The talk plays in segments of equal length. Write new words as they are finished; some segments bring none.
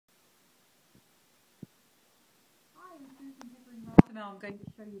I'm going to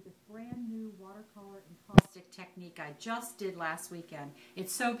show you this brand new watercolor encaustic technique I just did last weekend.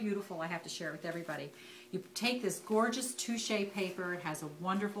 It's so beautiful, I have to share it with everybody. You take this gorgeous touche paper, it has a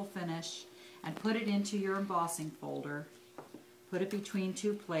wonderful finish, and put it into your embossing folder. Put it between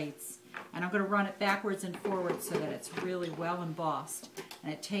two plates, and I'm going to run it backwards and forwards so that it's really well embossed.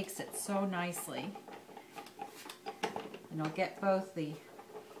 And it takes it so nicely. And I'll get both the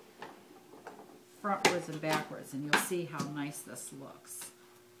frontwards and backwards, and you'll see how nice this looks.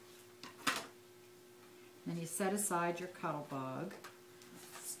 Then you set aside your Cuttlebug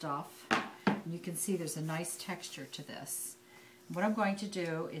stuff, and you can see there's a nice texture to this. What I'm going to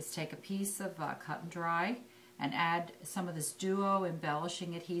do is take a piece of cut and dry and add some of this Duo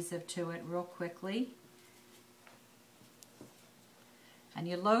embellishing adhesive to it real quickly. And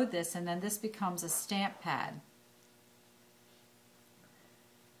you load this, and then this becomes a stamp pad.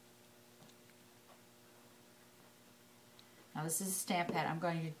 Now this is a stamp pad. I'm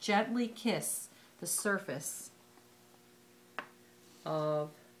going to gently kiss the surface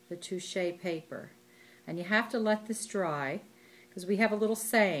of the touche paper. And you have to let this dry, because we have a little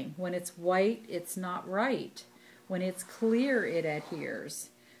saying, when it's white, it's not right. When it's clear, it adheres.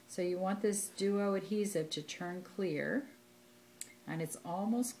 So you want this Duo adhesive to turn clear. And it's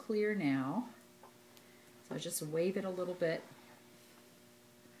almost clear now. So just wave it a little bit.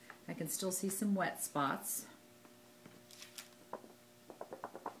 I can still see some wet spots.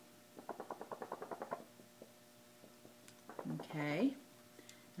 Okay,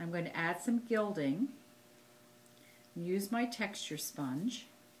 and I'm going to add some gilding and use my texture sponge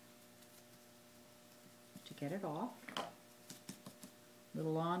to get it off.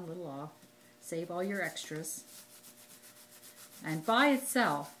 Little on, little off. Save all your extras. And by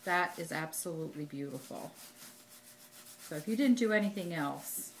itself, that is absolutely beautiful. So if you didn't do anything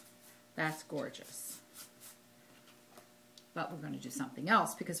else, that's gorgeous. But we're going to do something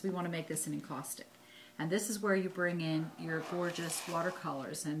else because we want to make this an encaustic. And this is where you bring in your gorgeous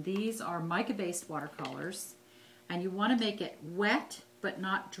watercolors. And these are mica-based watercolors. And you want to make it wet, but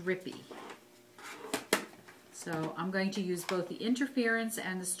not drippy. So I'm going to use both the Interference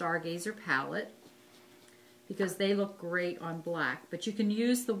and the Stargazer palette because they look great on black. But you can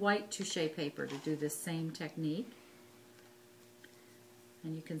use the white touche paper to do this same technique.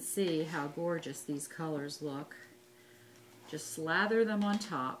 And you can see how gorgeous these colors look. Just slather them on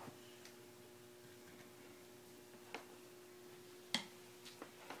top.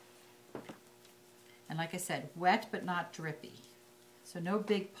 And like I said, wet but not drippy. So no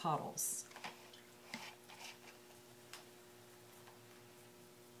big puddles.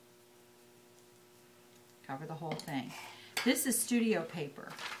 Cover the whole thing. This is studio paper.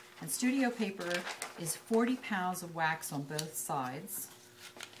 And studio paper is 40 pounds of wax on both sides.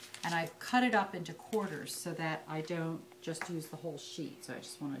 And I've cut it up into quarters so that I don't just use the whole sheet. So I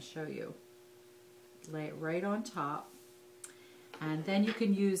just want to show you. Lay it right on top. And then you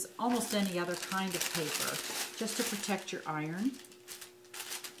can use almost any other kind of paper just to protect your iron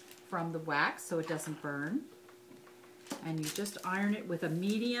from the wax so it doesn't burn. And you just iron it with a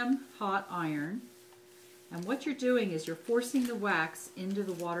medium hot iron. And what you're doing is you're forcing the wax into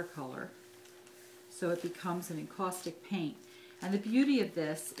the watercolor so it becomes an encaustic paint. And the beauty of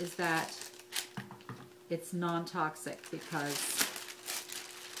this is that it's non-toxic because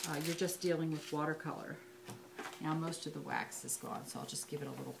you're just dealing with watercolor. Now most of the wax is gone, so I'll just give it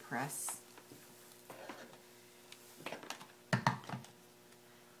a little press.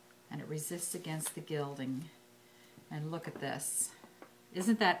 And it resists against the gilding. And look at this.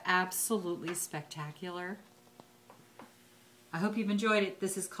 Isn't that absolutely spectacular? I hope you've enjoyed it.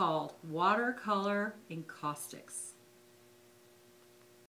 This is called Watercolor Encaustics.